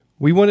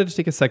We wanted to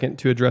take a second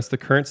to address the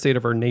current state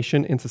of our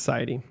nation and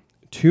society.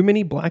 Too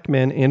many black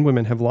men and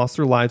women have lost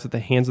their lives at the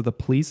hands of the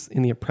police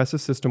in the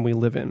oppressive system we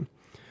live in.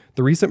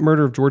 The recent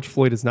murder of George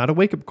Floyd is not a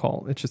wake-up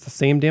call. It's just the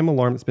same damn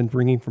alarm that's been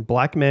ringing for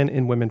black men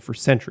and women for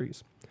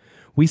centuries.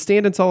 We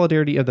stand in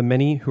solidarity of the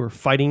many who are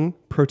fighting,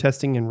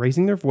 protesting, and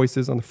raising their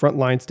voices on the front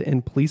lines to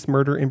end police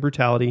murder and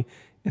brutality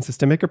and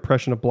systemic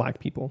oppression of black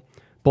people.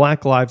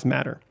 Black Lives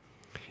Matter.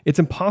 It's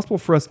impossible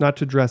for us not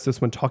to address this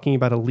when talking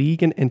about a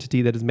league and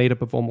entity that is made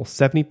up of almost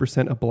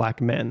 70% of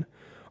black men.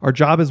 Our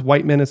job as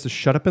white men is to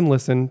shut up and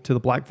listen to the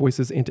black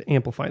voices and to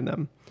amplify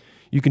them.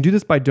 You can do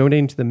this by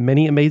donating to the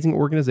many amazing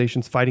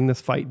organizations fighting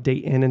this fight day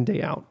in and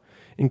day out,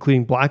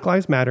 including Black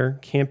Lives Matter,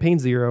 Campaign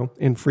Zero,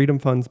 and Freedom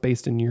Funds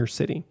based in your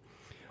city.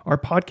 Our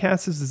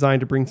podcast is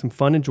designed to bring some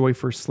fun and joy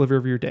for a sliver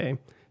of your day.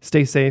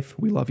 Stay safe.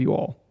 We love you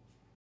all.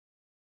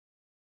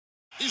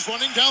 He's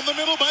running down the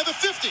middle by the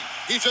 50.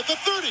 He's at the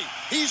 30.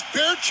 He's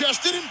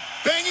bare-chested and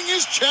banging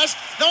his chest.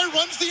 Now he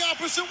runs the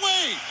opposite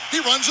way. He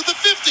runs at the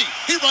 50.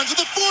 He runs at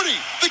the 40.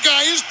 The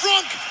guy is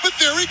drunk, but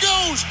there he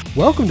goes.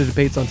 Welcome to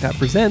Debates on Tap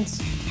presents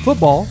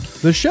Football,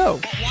 the show.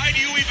 But why do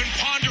you even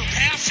ponder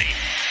passing?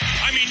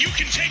 I mean, you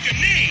can take a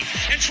knee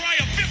and try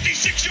a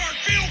 56-yard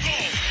field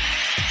goal.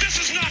 This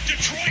is not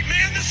Detroit,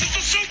 man. This is the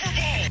Super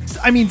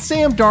Bowl. I mean,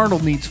 Sam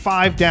Darnold needs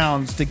 5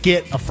 downs to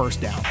get a first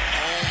down.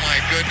 Oh, my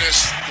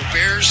goodness. The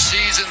Bears'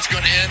 season's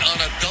going to end on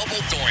a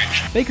double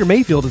doink. Baker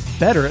Mayfield is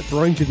better at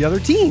throwing to the other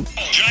team.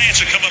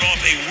 Giants are coming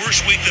off a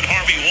worse week than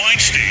Harvey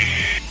Weinstein.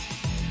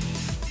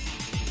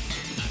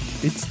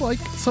 It's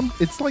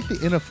like the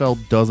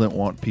NFL doesn't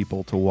want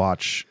people to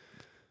watch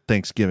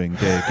Thanksgiving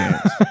Day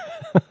games.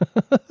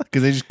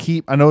 Because they just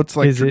keep, I know it's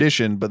like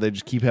tradition, but they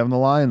just keep having the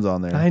Lions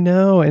on there. I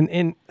know,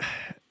 and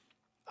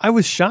I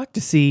was shocked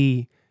to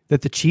see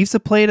that the Chiefs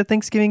have played a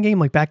Thanksgiving game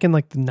like back in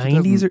like the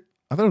 90s.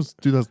 I thought it was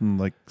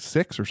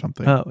 2006 or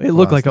something. Oh, it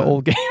looked like an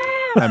old game.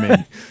 I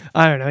mean,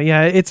 I don't know.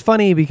 Yeah, it's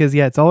funny because,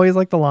 it's always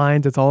like the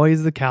Lions. It's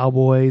always the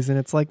Cowboys. And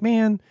it's like,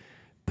 man,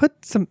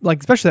 put some, like,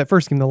 especially that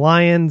first game, the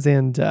Lions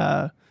and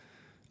the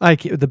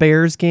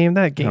Bears game.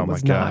 That game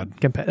was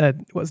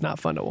not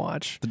fun to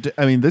watch.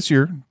 This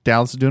year,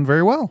 Dallas is doing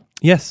very well.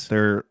 Yes.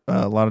 They're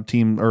a lot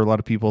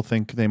of people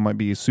think they might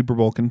be Super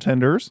Bowl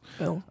contenders.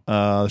 Oh.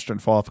 They're starting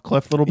to fall off a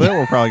cliff a little bit.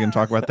 We're probably going to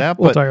talk about that.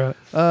 We'll talk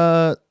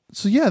about it.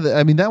 So yeah,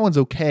 that one's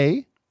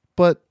okay,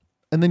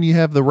 and then you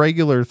have the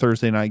regular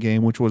Thursday night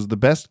game, which was the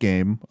best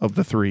game of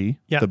the three,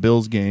 the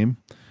Bills game.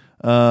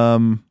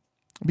 But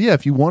yeah,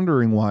 if you're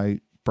wondering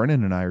why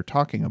Brennan and I are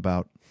talking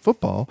about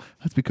football,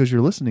 that's because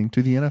you're listening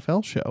to the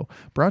NFL show,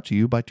 brought to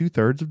you by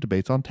 2/3 of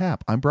Debates on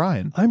Tap. I'm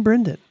Brian. I'm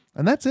Brendan.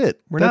 And that's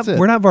it. We're not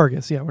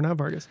Vargas. Yeah, we're not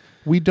Vargas.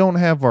 We don't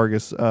have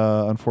Vargas,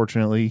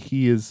 unfortunately.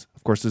 He is,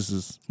 of course,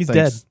 he's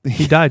dead.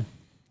 He died.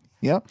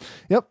 Yep.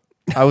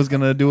 I was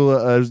gonna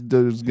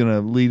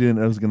lead in.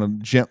 I was gonna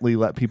gently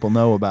let people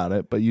know about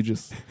it, but you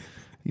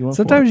went.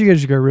 Sometimes you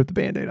just gotta rip the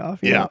Band-Aid off.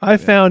 I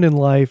found in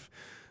life,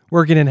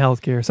 working in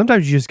healthcare,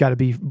 sometimes you just got to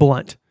be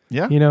blunt.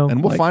 Yeah,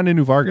 and we'll find a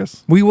new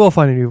Vargas. We will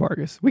find a new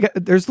Vargas.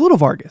 There's little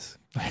Vargas.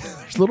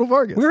 There's little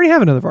Vargas. We already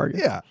have another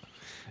Vargas. Yeah,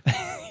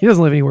 he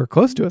doesn't live anywhere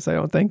close to us, I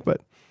don't think, but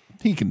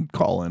he can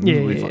call in.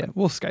 Yeah.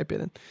 We'll Skype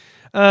it in.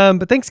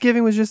 But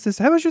Thanksgiving was just this.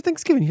 How was your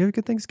Thanksgiving? You have a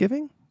good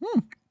Thanksgiving?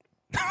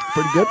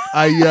 Pretty good.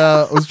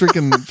 I was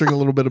drinking a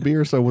little bit of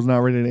beer, so I was not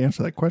ready to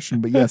answer that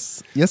question. But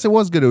yes, it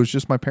was good. It was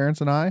just my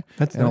parents and I,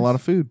 and nice. A lot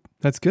of food.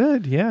 That's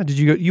good. Yeah. Did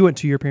you go? You went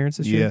to your parents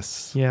this year?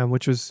 Yes. Yeah,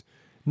 which was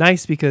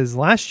nice because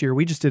last year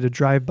we just did a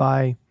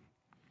drive-by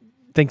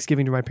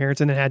Thanksgiving to my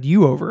parents and then had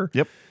you over.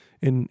 Yep.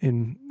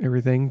 And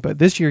everything. But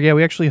this year,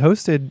 we actually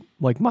hosted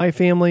like my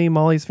family,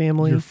 Molly's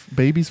family. Your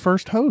baby's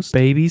first host.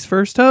 And it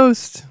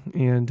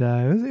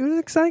was an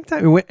exciting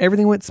time.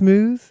 Everything went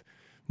smooth.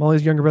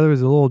 Molly's younger brother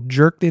was a little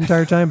jerk the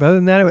entire time, but other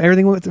than that,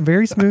 everything went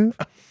very smooth.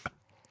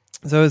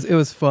 So it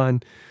was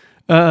fun.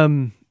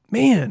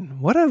 Man,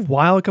 what a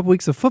wild couple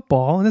weeks of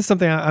football. And this is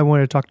something I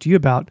wanted to talk to you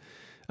about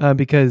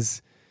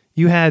because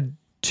you had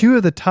 2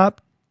 of the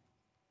top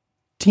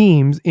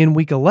teams in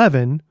week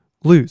 11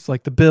 lose,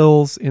 like the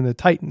Bills and the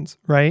Titans,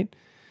 right?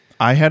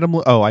 I had them.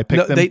 Oh, I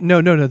picked them.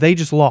 No. They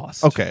just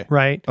lost. Okay.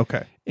 Right?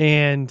 Okay.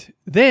 And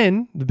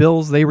then the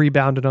Bills, they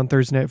rebounded on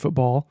Thursday Night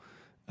Football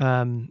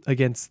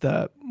against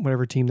the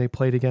whatever team they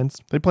played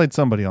against. They played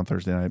somebody on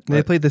Thursday night.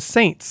 They played the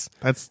Saints.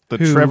 That's the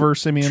Trevor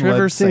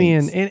Siemian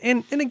Saints.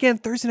 And again,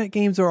 Thursday night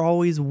games are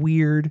always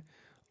weird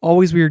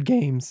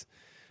games.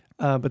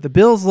 But the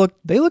Bills looked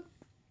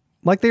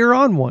like they were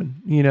on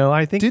one.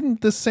 I think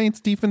didn't the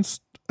Saints defense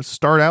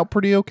start out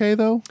pretty okay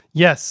though?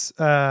 Yes.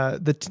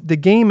 The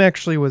game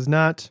actually was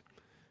not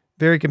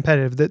very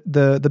competitive.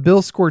 The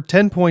Bills scored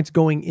 10 points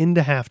going into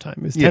halftime.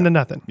 It was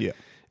 10-0. Yeah.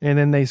 And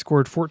then they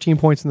scored 14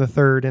 points in the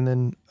third and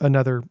then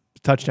another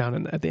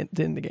touchdown at the end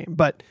of the game.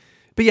 But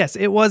yes,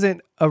 it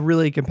wasn't a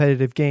really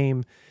competitive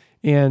game.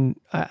 And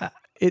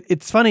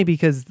it's funny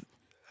because,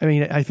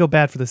 I feel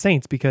bad for the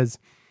Saints because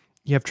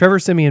you have Trevor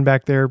Siemian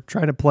back there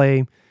trying to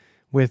play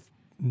with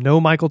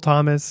no Michael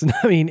Thomas.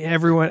 I mean,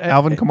 everyone.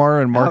 Alvin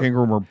Kamara and Mark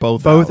Ingram are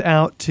both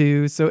out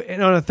too. So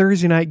and on a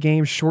Thursday night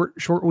game, short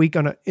week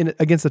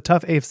against a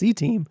tough AFC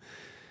team,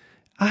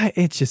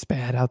 it's just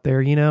bad out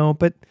there,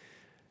 But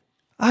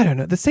I don't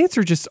know. The Saints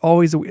are just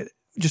always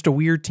just a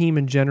weird team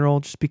in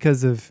general, just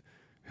because of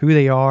who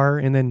they are.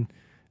 And then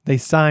they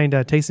signed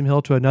Taysom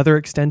Hill to another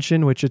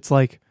extension, which it's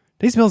like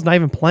Taysom Hill's not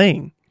even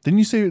playing. Didn't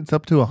you say it's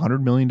up to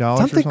 $100 million?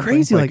 Something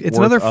crazy like it's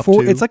another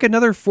 4. It's like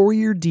another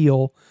 4-year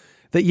deal.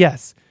 That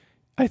yes,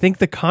 I think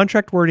the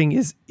contract wording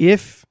is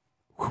if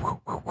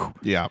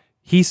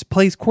he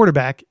plays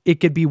quarterback, it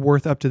could be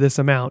worth up to this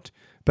amount.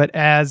 But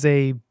as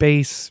a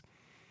base,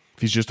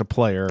 if he's just a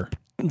player,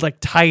 like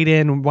tight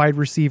end, wide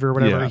receiver,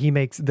 whatever, he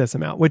makes this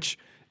amount, which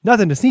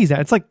nothing to sneeze at.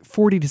 It's like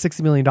 $40 to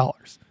 $60 million.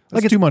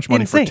 Like it's too much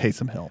money insane. For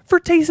Taysom Hill. For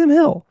Taysom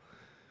Hill,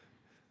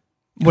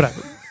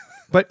 whatever.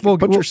 But we'll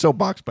put your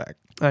soapbox back.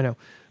 I know.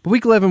 But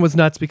week 11 was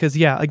nuts because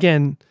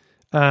again,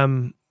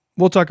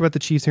 we'll talk about the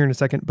Chiefs here in a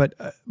second. But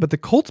the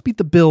Colts beat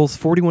the Bills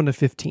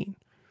 41-15,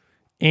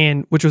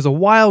 and which was a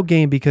wild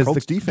game because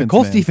the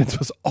Colts defense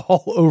was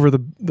all over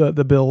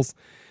the Bills.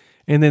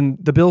 And then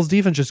the Bills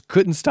defense just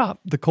couldn't stop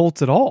the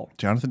Colts at all.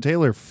 Jonathan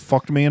Taylor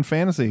fucked me in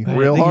fantasy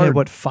real hard. He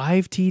had,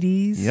 5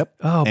 TDs? Yep.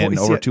 Oh, and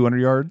over 200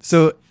 yards.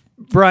 So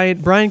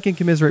Brian can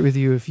commiserate with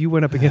you if you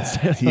went up against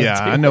Taylor.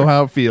 I know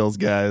how it feels,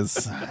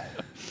 guys.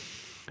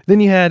 Then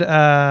you had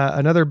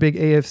another big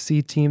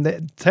AFC team.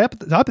 Top of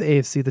the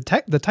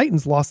AFC, the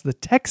Titans lost to the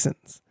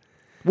Texans.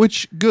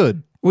 Which,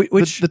 good.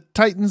 The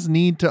Titans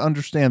need to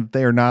understand that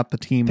they are not the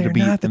team to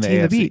beat in the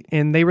AFC.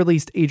 And they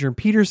released Adrian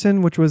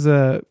Peterson, which was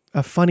a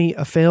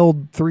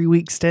failed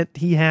 3-week stint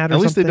he had. At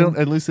least they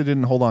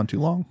didn't hold on too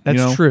long.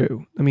 That's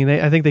true. I mean,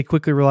 I think they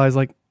quickly realized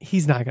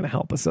he's not going to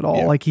help us at all.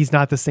 Yeah. He's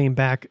not the same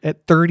back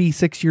at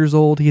 36 years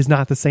old. He's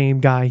not the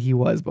same guy he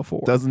was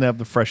before. Doesn't have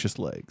the freshest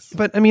legs.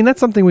 But I mean, that's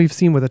something we've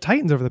seen with the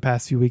Titans over the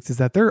past few weeks is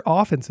that their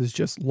offense is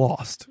just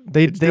lost.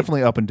 It's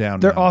definitely up and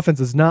down. Their offense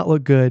does not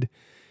look good.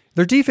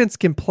 Their defense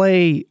can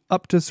play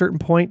up to a certain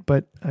point,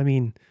 but I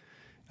mean,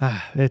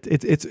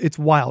 it's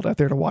wild out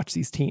there to watch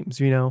these teams,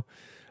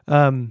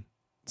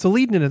 So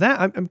leading into that,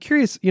 I'm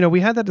curious. We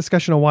had that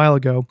discussion a while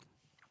ago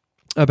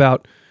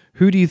about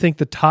who do you think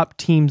the top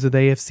teams of the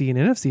AFC and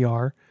NFC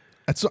are.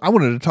 I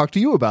wanted to talk to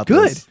you about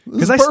this. Good,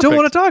 because I still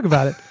want to talk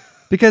about it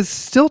because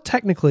still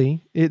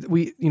technically,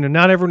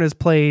 not everyone has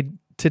played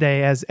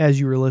today as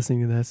you were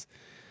listening to this,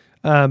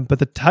 but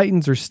the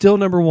Titans are still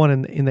number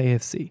 1 in the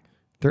AFC.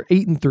 They're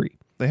 8-3.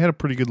 They had a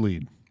pretty good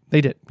lead. They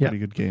did, yeah. Pretty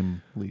good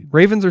game lead.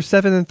 Ravens are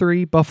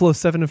 7-3. Buffalo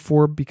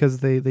 7-4 because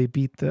they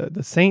beat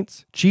the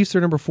Saints. Chiefs are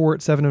number 4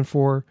 at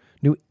 7-4.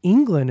 New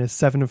England is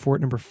 7-4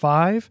 at number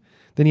 5.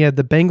 Then you had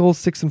the Bengals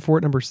 6-4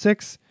 at number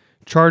 6.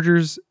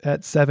 Chargers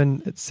at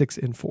 7 at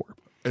 6-4.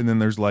 And then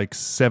there's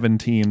 7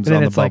 teams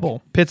on the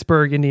bubble.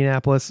 Pittsburgh,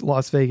 Indianapolis,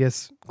 Las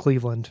Vegas,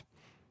 Cleveland,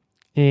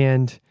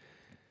 and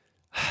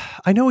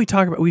I know we've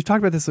talked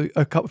about this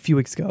a few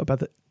weeks ago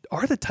about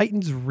are the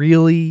Titans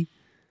really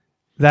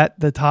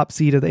the top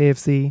seed of the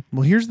AFC?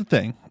 Well, here's the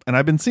thing, and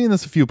I've been seeing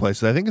this a few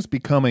places. I think it's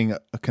becoming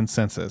a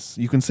consensus.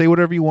 You can say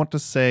whatever you want to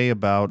say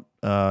about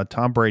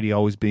Tom Brady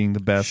always being the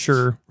best.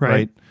 Sure,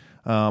 right?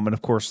 And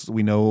of course,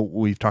 we know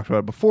we've talked about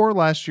it before.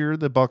 Last year,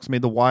 the Bucs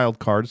made the wild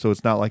card, so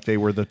it's not like they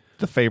were the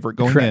favorite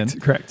going in.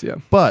 Correct, yeah.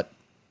 But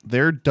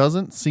there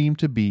doesn't seem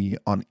to be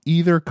on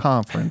either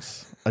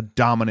conference a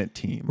dominant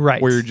team,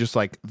 right? Where you're just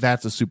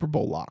that's a Super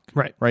Bowl lock,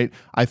 right?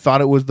 I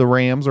thought it was the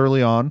Rams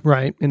early on,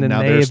 right, and then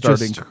now they're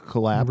starting to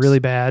collapse really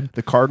bad.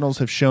 The Cardinals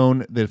have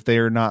shown that if they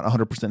are not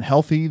 100%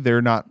 healthy,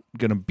 they're not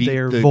going to beat.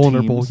 They're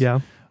vulnerable, teams. Yeah.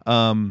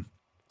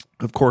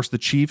 Of course, the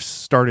Chiefs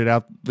started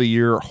out the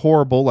year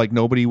horrible.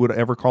 Nobody would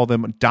ever call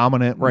them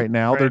dominant right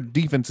now. Right. Their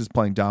defense is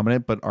playing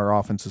dominant, but our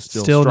offense is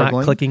still struggling.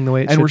 Not clicking the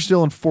way it should. And we're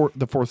still in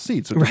the 4th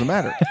seed, so it doesn't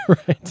matter.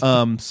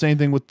 Right. Same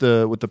thing with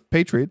the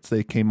Patriots.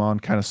 They came on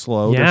kind of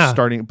slow. Yeah. They're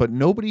starting, but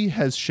nobody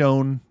has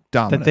shown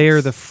dominance. That they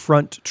are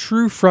the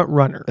true front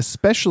runner.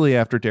 Especially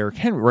after Derrick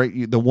Henry,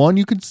 right? The one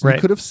you could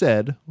have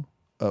said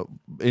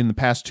in the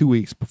past 2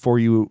 weeks before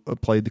you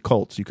played the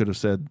Colts, you could have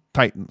said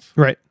Titans.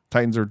 Right.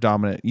 Titans are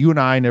dominant. You and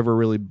I never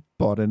really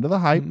bought into the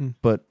hype,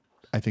 but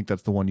I think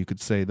that's the one you could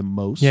say the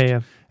most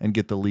and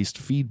get the least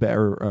feedback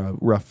or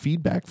rough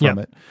feedback from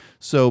it.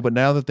 So, but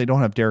now that they don't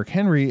have Derrick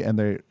Henry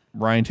and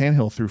Ryan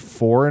Tannehill threw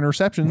 4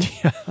 interceptions,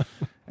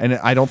 and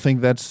I don't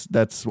think that's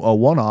a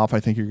one-off. I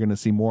think you're going to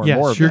see more and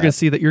more of you're that. Going to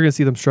see that. You're going to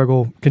see them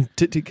struggle,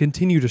 to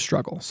continue to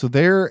struggle. So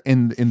they're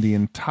in the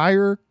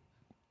entire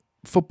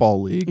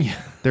football league.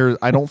 Yeah.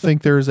 I don't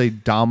think there's a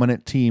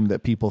dominant team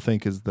that people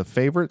think is the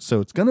favorite. So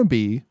it's going to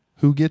be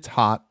who gets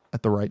hot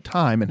at the right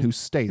time and who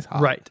stays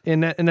hot. Right.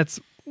 And that's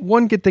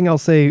one good thing I'll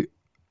say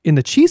in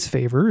the Chiefs'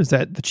 favor is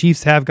that the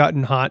Chiefs have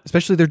gotten hot,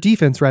 especially their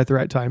defense right at the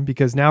right time,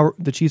 because now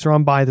the Chiefs are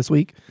on bye this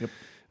week. Yep.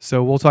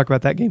 So we'll talk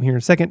about that game here in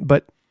a second.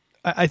 But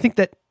I think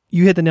that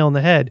you hit the nail on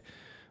the head.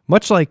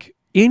 Much like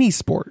any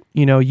sport,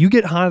 you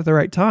get hot at the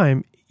right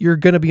time, you're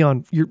going to be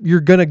on,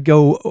 you're going to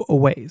go a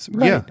ways.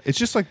 Right? Yeah. It's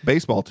just like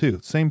baseball too.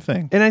 Same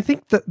thing. And I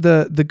think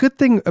the good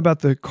thing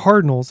about the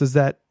Cardinals is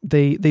that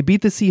they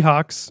beat the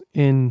Seahawks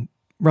in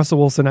Russell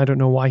Wilson. I don't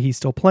know why he's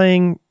still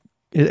playing,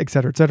 et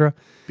cetera,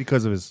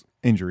 because of his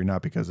injury,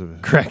 not because of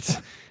it. Correct.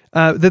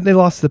 Then they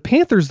lost to the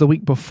Panthers the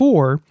week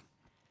before.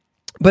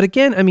 But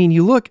again, I mean,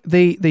 you look,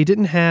 they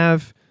didn't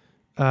have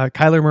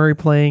Kyler Murray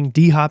playing.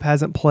 D-Hop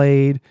hasn't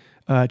played.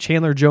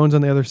 Chandler Jones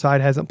on the other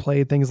side hasn't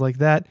played, things like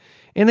that.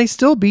 And they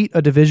still beat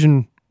a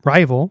division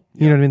rival,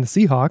 you know what I mean, the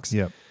Seahawks.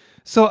 Yep.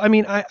 So, I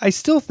mean, I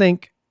still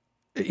think,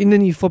 and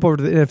then you flip over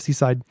to the NFC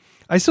side,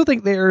 I still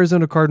think the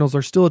Arizona Cardinals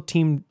are still a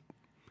team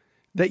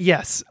that,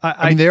 yes.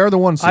 I mean, they are the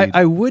one seed.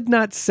 I would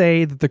not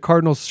say that the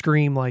Cardinals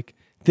scream like,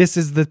 this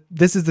is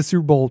the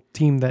Super Bowl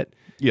team that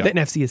the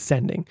NFC is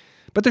sending.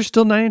 But they're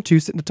still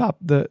 9-2, sitting atop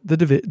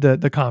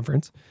the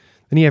conference.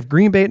 Then you have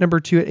Green Bay at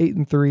number 2 at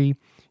 8-3.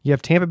 You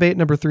have Tampa Bay at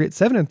number 3 at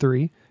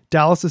 7-3.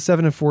 Dallas is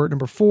 7-4 at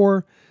number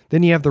 4.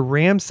 Then you have the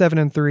Rams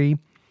 7-3,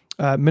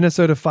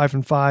 Minnesota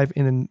 5-5,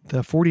 and then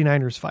the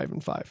 49ers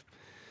 5-5.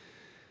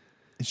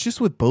 It's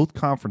just with both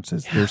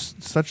conferences, there's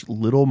such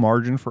little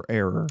margin for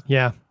error.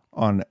 Yeah.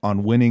 On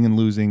winning and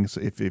losing,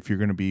 if you're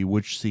going to be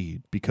which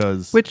seed,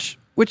 because which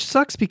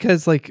sucks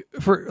because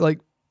for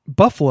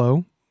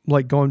Buffalo,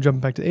 jumping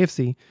back to the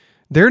AFC,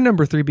 they're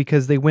number 3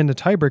 because they win the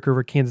tiebreaker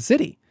over Kansas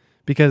City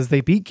because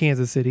they beat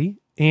Kansas City,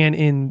 and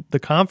in the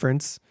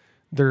conference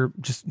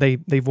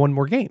they've won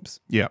more games.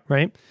 Yeah,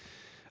 right.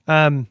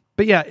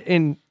 But yeah,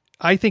 and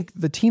I think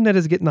the team that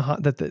is getting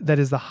that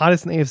is the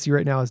hottest in the AFC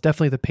right now is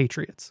definitely the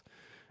Patriots.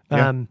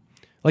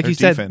 Like you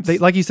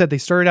said, they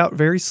started out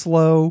very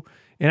slow,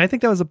 and I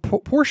think that was a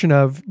portion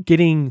of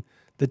getting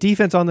the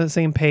defense on the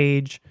same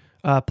page,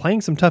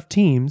 playing some tough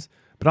teams,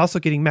 but also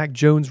getting Mac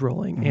Jones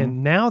rolling. Mm-hmm.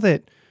 And now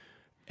that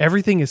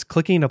everything is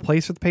clicking into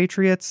place for the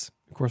Patriots,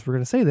 of course, we're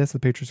going to say this, the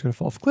Patriots are going to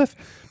fall off a cliff.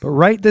 But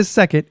right this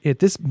second, at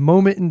this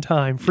moment in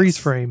time, freeze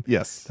frame,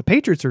 the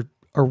Patriots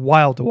are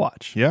wild to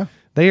watch. Yeah.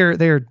 They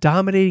are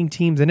dominating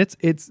teams, and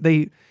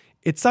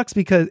it sucks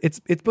because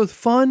it's both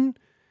fun,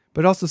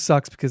 but it also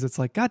sucks because it's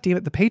like, God damn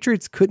it, the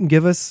Patriots couldn't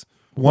give us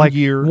one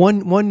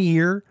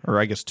year, or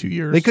I guess 2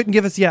 years. They couldn't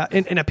give us,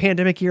 in a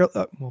pandemic year,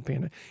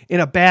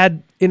 in a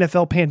bad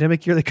NFL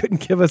pandemic year, they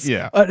couldn't give us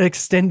an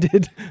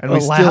extended and we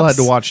lapse. Still had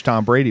to watch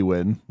Tom Brady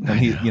win,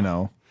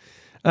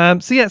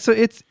 and so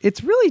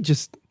it's really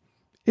just,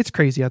 it's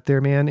crazy out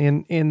there, man.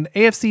 And in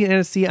AFC and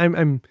NFC,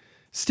 I'm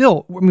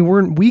still, we're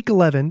in week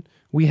 11.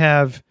 We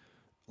have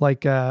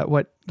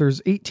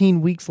there's 18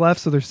 weeks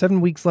left, so there's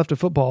 7 weeks left of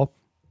football.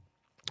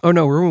 Oh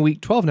no, we're in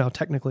week 12 now,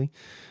 technically.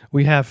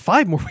 We have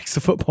 5 more weeks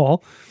of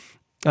football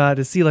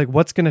to see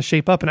what's going to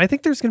shape up. And I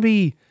think it's going to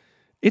be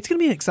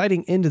an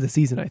exciting end of the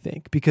season, I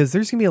think, because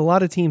there's going to be a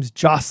lot of teams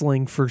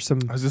jostling for some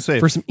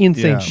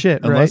insane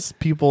shit, right? Unless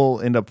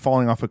people end up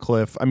falling off a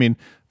cliff. I mean,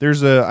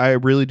 I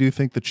really do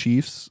think the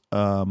Chiefs,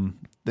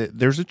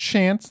 there's a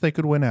chance they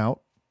could win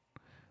out.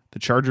 The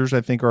Chargers,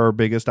 I think, are our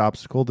biggest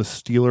obstacle. The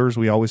Steelers,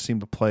 we always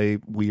seem to play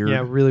weird.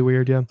 Yeah, really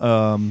weird, yeah.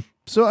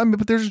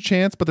 But there's a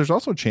chance, but there's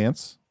also a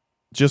chance,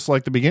 just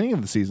like the beginning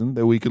of the season,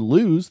 that we could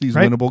lose these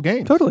winnable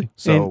games. Totally.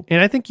 So, and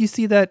I think you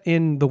see that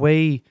in the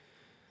way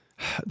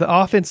the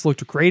offense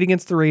looked great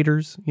against the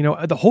Raiders.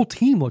 The whole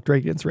team looked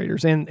great against the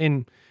Raiders.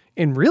 And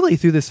really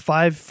through this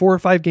 4 or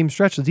 5 game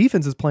stretch, the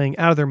defense is playing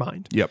out of their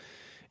mind. Yep.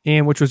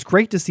 And which was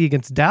great to see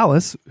against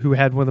Dallas, who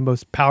had one of the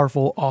most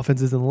powerful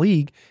offenses in the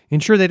league.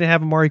 And sure, they didn't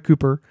have Amari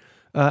Cooper,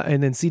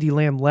 and then CeeDee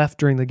Lamb left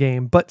during the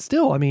game. But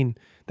still, I mean,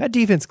 that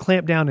defense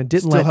clamped down and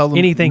didn't let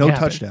anything happen. No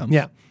touchdowns.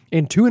 Yeah.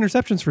 And 2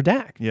 interceptions for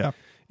Dak. Yeah.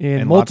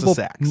 And multiple lots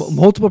of sacks.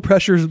 Multiple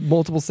pressures,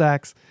 multiple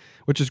sacks,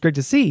 which is great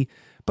to see.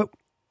 But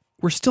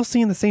we're still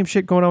seeing the same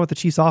shit going on with the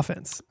Chiefs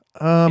offense.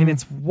 And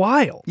it's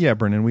wild. Yeah,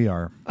 Brennan, we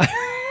are.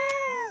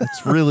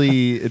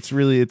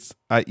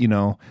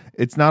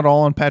 It's not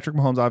all on Patrick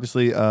Mahomes,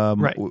 obviously.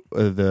 Right.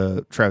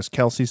 The Travis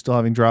Kelce still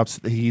having drops.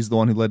 He's the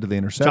one who led to the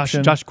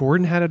interception. Josh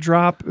Gordon had a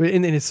drop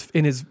in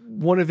his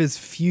one of his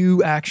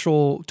few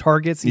actual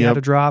targets. He had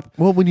a drop.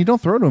 Well, when you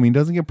don't throw to him, he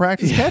doesn't get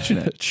practice catching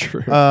it.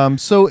 True.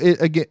 So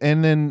it again,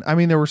 and then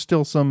there were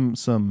still some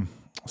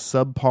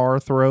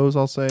subpar throws,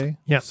 I'll say.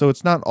 Yeah. So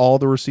it's not all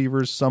the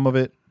receivers. Some of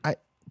it,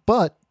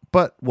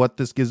 But what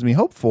this gives me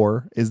hope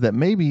for is that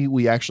maybe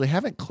we actually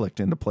haven't clicked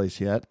into place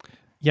yet.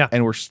 Yeah.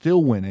 And we're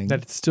still winning.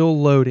 That it's still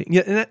loading.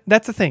 Yeah, and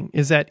that's the thing,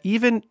 is that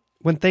even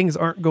when things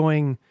aren't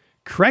going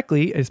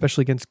correctly,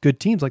 especially against good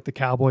teams like the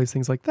Cowboys,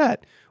 things like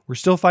that, we're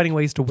still finding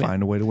ways to win.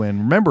 Find a way to win.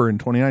 Remember, in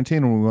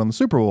 2019 when we won the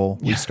Super Bowl,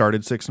 we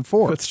started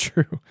 6-4. That's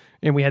true.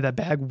 And we had that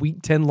bad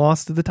Week 10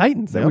 loss to the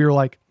Titans that we were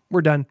like,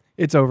 we're done.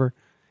 It's over.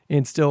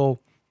 And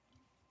still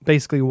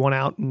basically won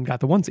out and got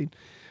the 1 seed.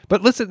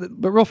 But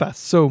real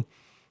fast. So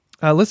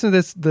listen to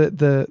this.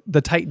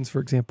 The Titans, for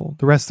example,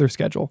 the rest of their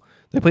schedule.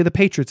 They play the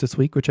Patriots this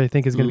week, which I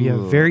think is going to be a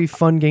very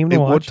fun game to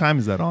watch. What time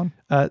is that on?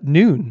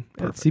 Noon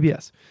at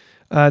CBS.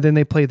 Then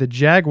they play the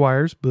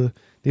Jaguars.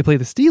 They play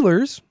the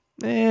Steelers.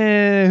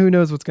 Who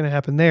knows what's going to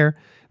happen there.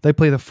 They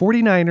play the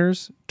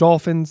 49ers,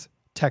 Dolphins,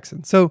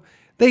 Texans. So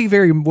they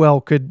very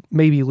well could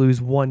maybe lose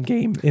one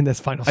game in this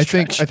final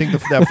stretch. I think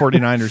that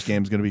 49ers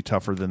game is going to be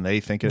tougher than they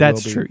think it will be.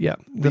 That's true, yeah.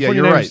 The 49ers,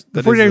 you're right.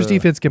 The 49ers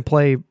defense can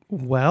play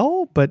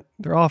well, but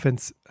their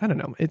offense, I don't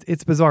know.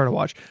 It's bizarre to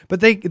watch.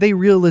 But they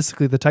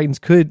realistically, the Titans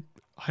could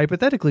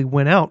hypothetically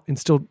win out and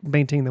still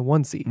maintain the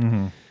 1 seed.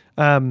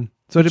 Mm-hmm.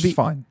 So it'd be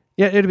fine.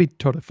 Yeah, it'd be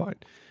totally fine.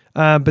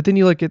 But then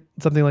you look at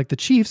something like the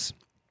Chiefs.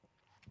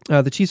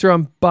 The Chiefs are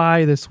on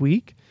bye this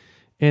week.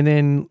 And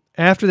then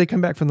after they come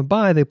back from the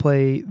bye, they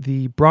play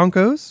the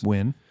Broncos.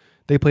 Win.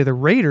 They play the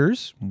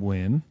Raiders.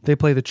 Win. They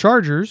play the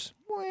Chargers.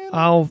 Win.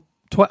 I'll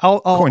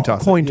coin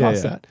toss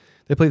that.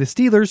 They play the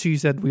Steelers, who you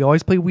said we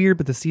always play weird,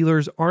 but the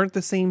Steelers aren't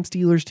the same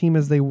Steelers team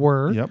as they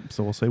were. Yep,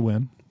 so we'll say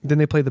win. Then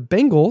they play the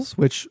Bengals,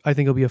 which I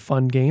think will be a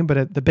fun game.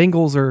 But the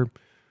Bengals are,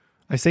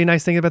 I say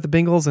nice things about the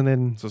Bengals, and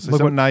then so say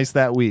something nice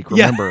that week.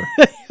 Remember,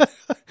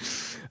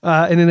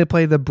 and then they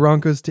play the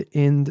Broncos to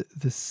end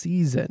the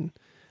season.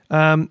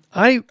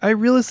 I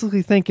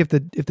realistically think if the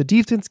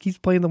defense keeps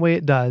playing the way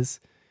it does,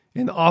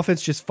 and the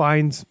offense just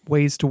finds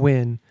ways to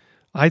win,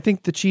 I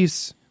think the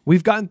Chiefs.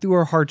 We've gotten through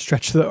our hard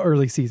stretch of the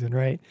early season,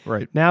 right?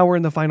 Right. Now we're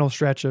in the final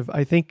stretch of.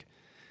 I think,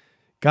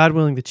 God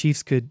willing, the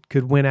Chiefs could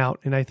win out,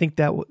 and I think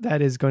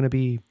that is going to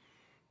be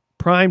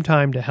prime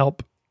time to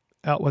help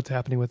out what's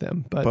happening with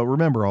them. But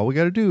remember, all we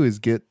got to do is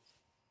get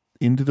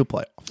into the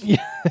playoffs. Yeah.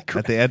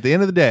 At the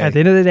end of the day. At the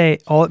end of the day,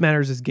 all that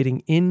matters is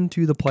getting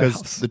into the playoffs.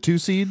 Because the 2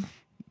 seed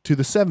to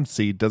the 7th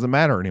seed doesn't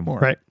matter anymore.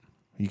 Right.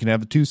 You can have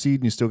the 2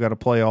 seed and you still got to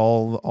play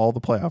all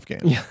the playoff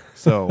games. Yeah.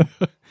 So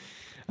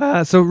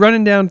so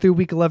running down through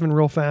week 11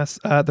 real fast,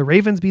 the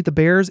Ravens beat the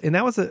Bears, and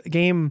that was a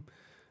game.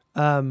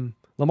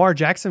 Lamar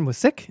Jackson was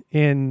sick,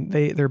 and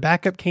their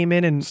backup came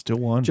in and still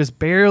won. Just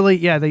barely.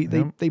 Yeah,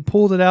 they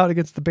pulled it out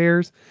against the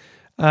Bears.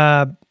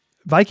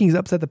 Vikings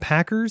upset the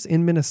Packers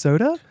in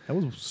Minnesota. That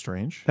was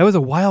strange. That was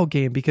a wild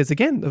game because,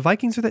 again, the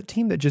Vikings are that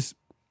team that just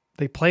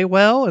they play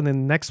well, and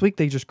then next week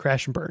they just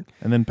crash and burn.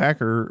 And then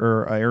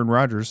Aaron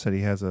Rodgers said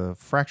he has a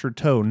fractured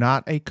toe,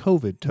 not a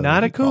COVID toe.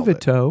 Not a COVID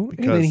toe.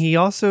 And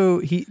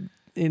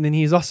then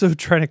he's also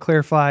trying to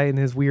clarify in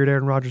his weird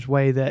Aaron Rodgers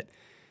way that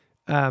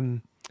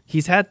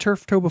he's had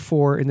turf toe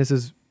before, and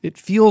it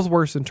feels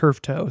worse than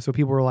turf toe. So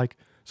people were like,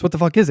 so what the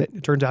fuck is it?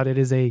 It turns out it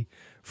is a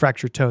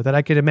fractured toe that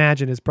I could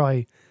imagine is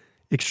probably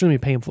extremely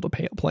painful to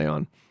play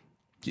on.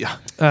 Yeah.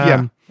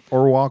 Yeah.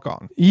 Or walk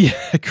on.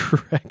 Yeah,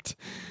 correct.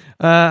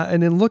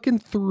 And then looking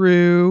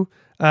through,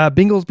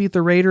 Bengals beat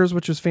the Raiders,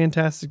 which was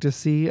fantastic to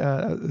see.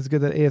 It's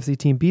good that AFC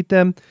team beat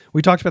them.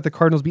 We talked about the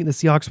Cardinals beating the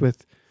Seahawks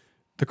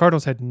the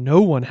Cardinals had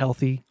no one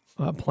healthy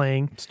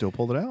playing. Still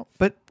pulled it out.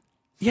 But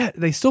yeah,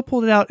 they still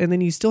pulled it out. And then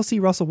you still see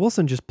Russell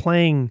Wilson just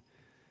playing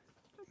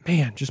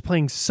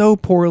so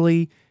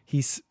poorly.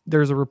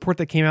 There's a report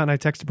that came out, and I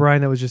texted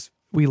Brian that was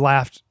we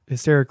laughed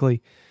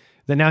hysterically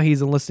that now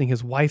he's enlisting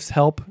his wife's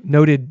help.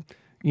 Noted,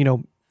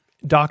 singer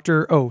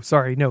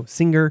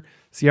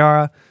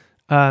Ciara.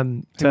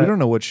 We don't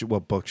know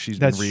what book she's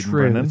been reading.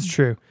 Brendan. That's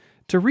true.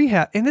 To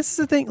rehab, and this is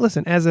the thing.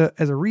 Listen, as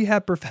a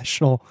rehab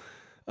professional,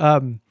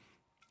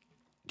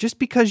 just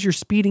because you're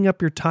speeding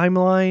up your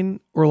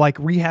timeline or like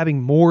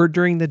rehabbing more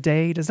during the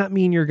day does not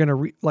mean you're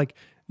gonna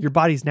your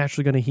body's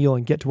naturally going to heal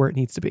and get to where it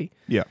needs to be.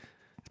 Yeah,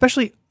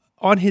 especially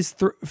on his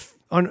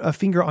on a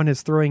finger on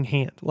his throwing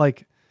hand,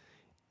 whatever.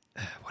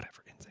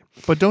 Insane.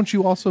 But don't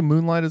you also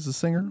moonlight as a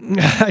singer?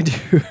 I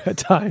do at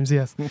times.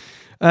 Yes.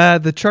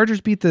 The Chargers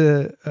beat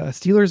the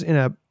Steelers in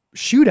a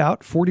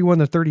shootout,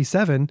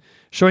 41-37,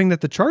 showing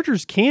that the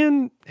Chargers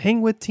can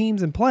hang with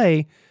teams and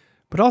play,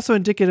 but also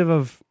indicative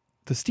of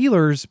the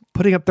Steelers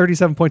putting up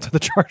 37 points on the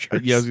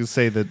Chargers. Yeah, I was going to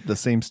say that the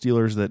same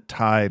Steelers that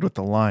tied with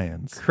the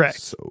Lions.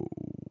 Correct. So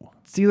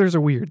Steelers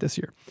are weird this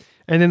year.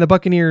 And then the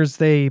Buccaneers,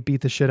 they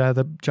beat the shit out of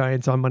the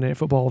Giants on Monday Night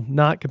Football.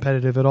 Not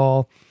competitive at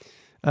all.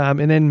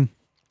 And then,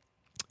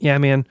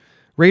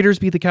 Raiders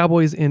beat the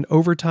Cowboys in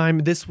overtime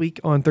this week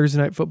on Thursday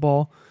Night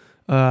Football.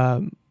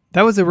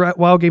 That was a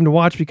wild game to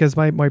watch because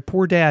my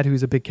poor dad,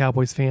 who's a big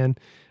Cowboys fan,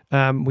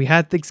 we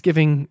had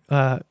Thanksgiving.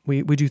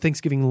 We do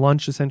Thanksgiving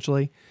lunch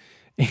essentially.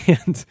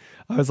 And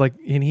I was like,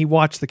 and he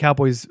watched the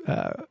Cowboys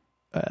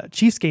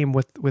Chiefs game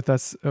with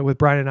us, with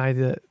Brian and I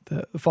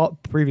the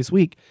previous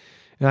week.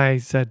 And I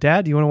said,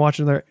 Dad, do you want to watch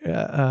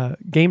another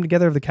game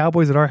together of the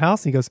Cowboys at our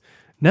house? And he goes,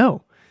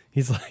 no.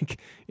 He's like,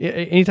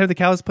 anytime the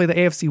Cowboys play the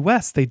AFC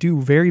West, they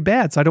do very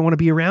bad. So I don't want to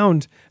be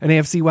around an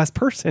AFC West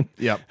person.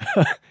 Yep.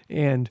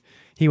 And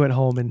he went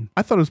home, and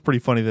I thought it was pretty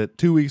funny that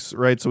 2 weeks,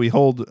 right? So we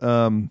hold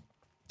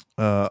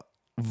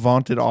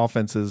vaunted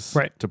offenses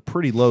to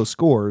pretty low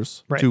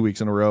scores 2 weeks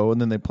in a row, and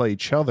then they play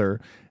each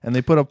other and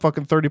they put up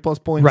fucking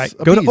 30+ points. Right.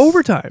 Apiece. Go to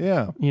overtime.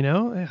 Yeah.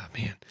 Man.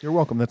 You're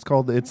welcome.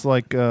 It's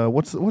like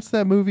what's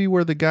that movie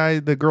where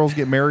the girls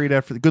get married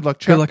after the Good Luck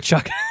Chuck? Good Luck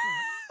Chuck.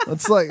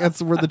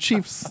 That's where the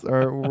Chiefs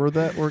are.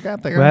 We're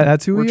got there.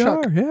 That's who we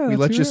Chuck. are. Yeah, we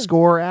let you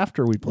score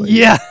after we play.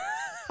 Yeah.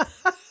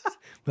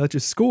 We let you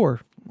score.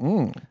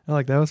 I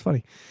like that. Was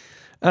funny.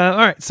 All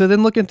right. So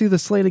then looking through the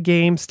slate of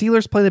games,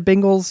 Steelers play the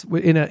Bengals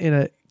in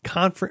a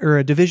conference or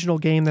a divisional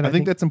game that I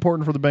think that's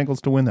important for the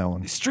Bengals to win that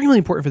one. Extremely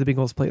important for the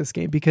Bengals to play this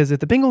game because if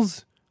the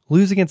Bengals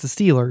lose against the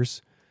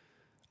Steelers,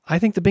 I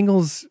think the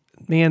Bengals,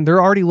 man,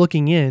 they're already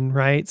looking in,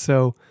 right?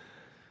 So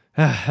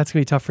that's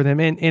gonna be tough for them.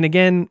 And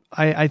again,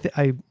 I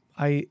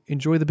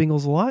enjoy the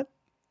Bengals a lot,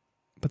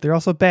 but they're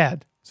also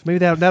bad. So maybe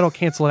that'll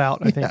cancel it out.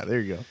 I think. Yeah, there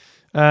you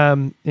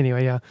go.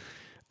 Anyway, yeah.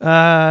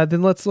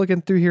 Then let's look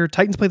in through here.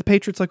 Titans play the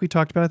Patriots, like we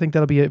talked about. I think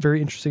that'll be a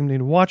very interesting thing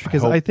to watch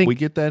because I think we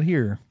get that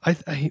here.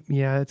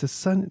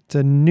 It's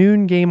a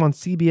noon game on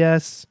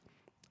CBS.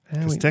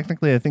 Because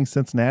technically, I think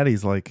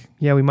Cincinnati's like.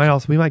 Yeah, we might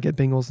get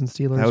Bengals and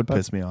Steelers. That would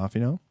piss me off,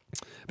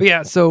 But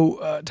yeah,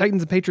 so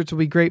Titans and Patriots will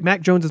be great.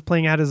 Mac Jones is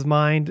playing out of his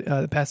mind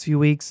the past few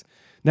weeks.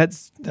 That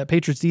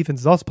Patriots defense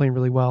is also playing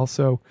really well.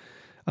 So,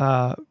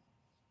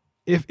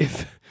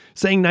 if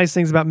saying nice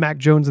things about Mac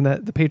Jones and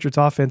that the Patriots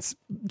offense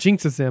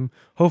jinxes him,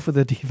 hopefully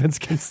the defense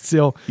can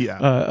still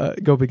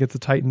go up against the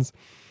Titans.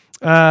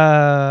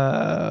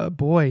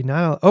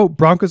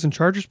 Broncos and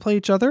Chargers play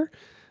each other.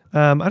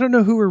 I don't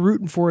know who we're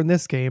rooting for in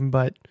this game,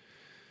 but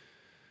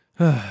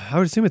I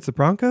would assume it's the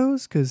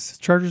Broncos because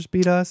Chargers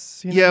beat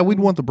us. Yeah,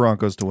 we'd want the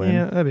Broncos to win.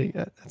 Yeah,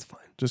 that's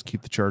fine. Just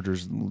keep the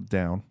Chargers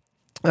down.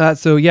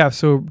 So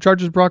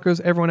Chargers,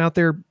 Broncos, everyone out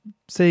there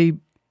say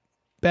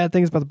bad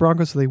things about the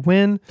Broncos so they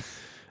win.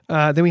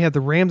 Then we have the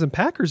Rams and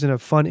Packers in a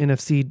fun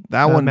NFC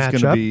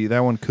matchup.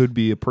 That one could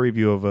be a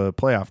preview of a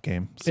playoff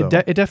game. So.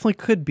 It definitely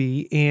could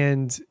be.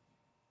 And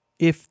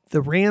if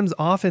the Rams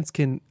offense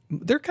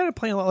they're kind of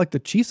playing a lot like the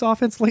Chiefs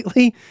offense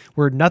lately,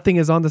 where nothing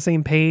is on the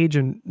same page,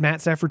 and Matt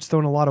Stafford's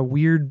throwing a lot of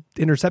weird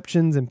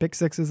interceptions and pick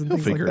sixes and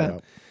things like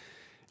that.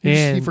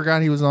 He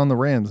forgot he was on the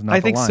Rams. Not I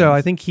think the Lions. So.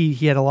 I think he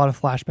had a lot of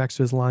flashbacks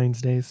to his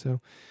Lions days.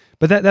 So,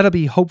 but that'll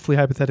be hopefully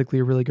hypothetically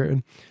a really great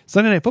one.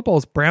 Sunday Night Football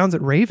is Browns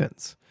at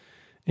Ravens,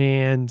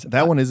 and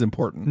that one is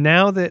important.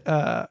 Now that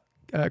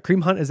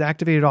Kareem Hunt is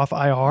activated off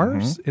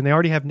IRs, and they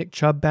already have Nick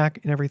Chubb back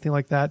and everything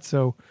like that.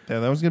 So yeah,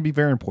 that was going to be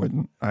very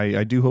important.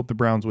 I do hope the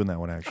Browns win that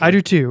one. Actually, I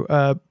do too.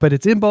 But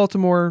it's in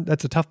Baltimore.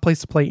 That's a tough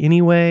place to play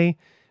anyway.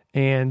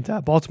 And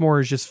Baltimore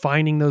is just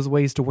finding those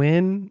ways to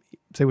win.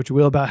 Say what you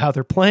will about how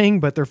they're playing,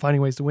 but they're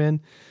finding ways to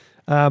win.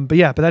 But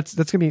that's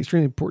going to be an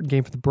extremely important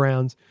game for the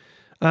Browns.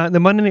 The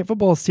Monday Night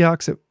Football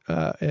Seahawks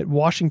at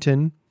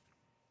Washington.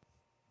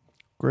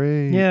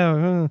 Great.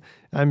 Yeah,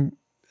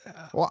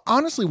 Well,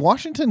 honestly,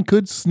 Washington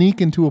could sneak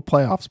into a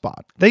playoff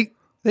spot. They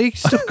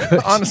still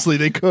could. Honestly,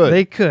 they could.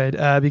 They could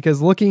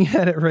because looking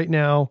at it right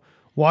now,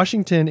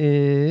 Washington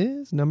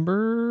is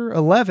number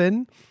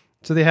 11.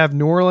 So they have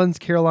New Orleans,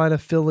 Carolina,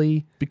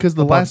 Philly. Because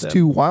the last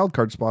two wild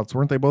card spots,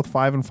 weren't they both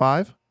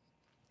 5-5?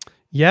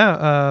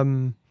 Yeah.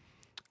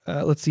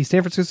 Let's see.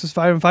 San Francisco's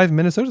 5-5.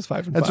 Minnesota's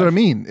 5-5. That's what I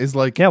mean. Is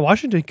like, yeah,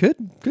 Washington could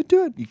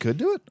do it. You could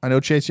do it. I know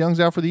Chase Young's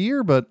out for the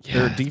year, but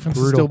their defense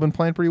has still been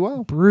playing pretty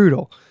well.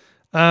 Brutal.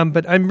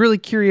 But I'm really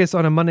curious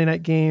on a Monday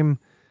night game.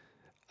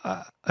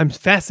 I'm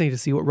fascinated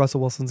to see what Russell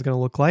Wilson's going to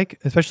look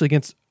like, especially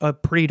against a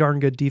pretty darn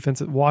good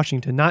defense at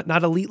Washington.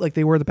 Not elite like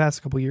they were the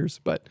past couple of years,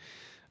 but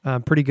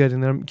pretty good.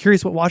 And then I'm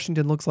curious what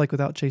Washington looks like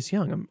without Chase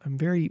Young. I'm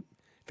very,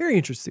 very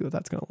interested to see what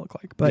that's going to look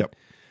like. But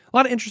a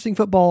lot of interesting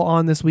football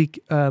on this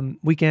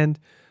weekend.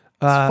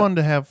 It's fun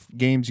to have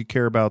games you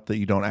care about that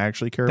you don't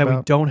actually care about. That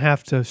we don't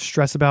have to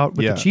stress about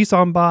with the Chiefs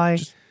on bye.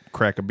 Just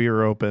crack a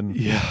beer open.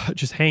 Yeah,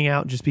 just hang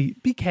out. Just be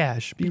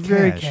cash. Be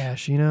very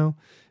cash,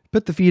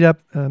 Put the feet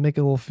up, make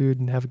a little food,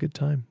 and have a good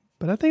time.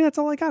 But I think that's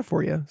all I got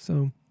for you.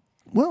 So,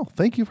 well,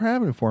 thank you for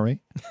having it for me.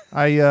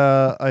 I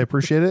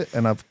appreciate it,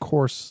 and of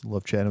course,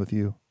 love chatting with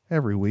you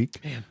every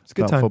week. Man, it's a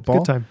good time. Football.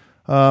 Good time.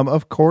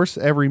 Of course,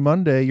 every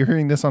Monday, you're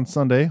hearing this on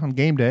Sunday, on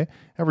game day.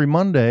 Every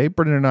Monday,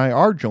 Brendan and I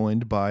are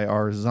joined by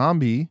our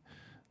zombie,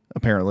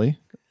 apparently,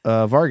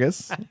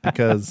 Vargas,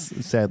 because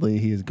sadly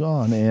he is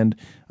gone. And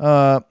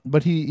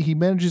but he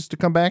manages to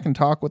come back and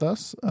talk with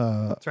us.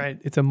 That's right.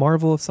 It's a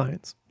marvel of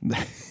science.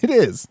 It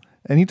is.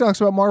 And he talks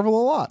about Marvel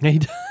a lot.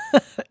 And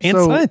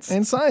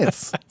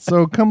science.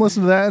 So come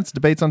listen to that. It's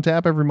Debates on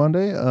Tap every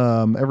Monday.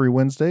 Every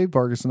Wednesday,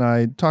 Vargas and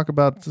I talk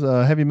about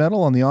heavy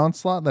metal on the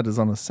Onslaught. That is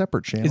on a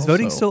separate channel. Is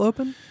voting still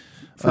open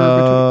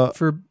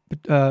for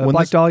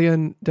Black Dahlia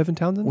and Devin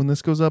Townsend? When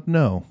this goes up,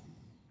 no.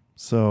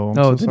 So I'm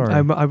so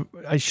sorry.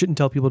 I shouldn't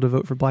tell people to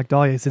vote for Black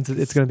Dahlia since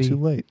it's going to be too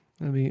late.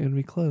 It'll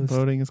be closed.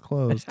 Voting is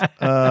closed.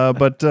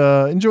 But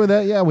enjoy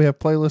that. Yeah, we have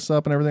playlists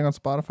up and everything on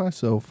Spotify.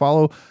 So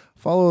follow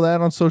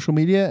that on social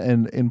media,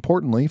 and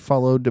importantly,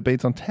 follow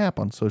Debates on Tap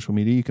on social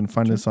media. You can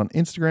find us on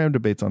Instagram,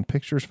 Debates on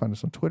Pictures. Find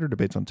us on Twitter,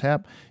 Debates on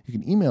Tap. You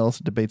can email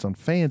us at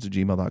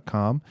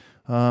debatesonfans@gmail.com.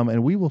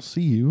 And we will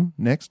see you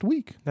next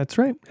week. That's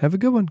right. Have a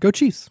good one. Go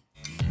Chiefs.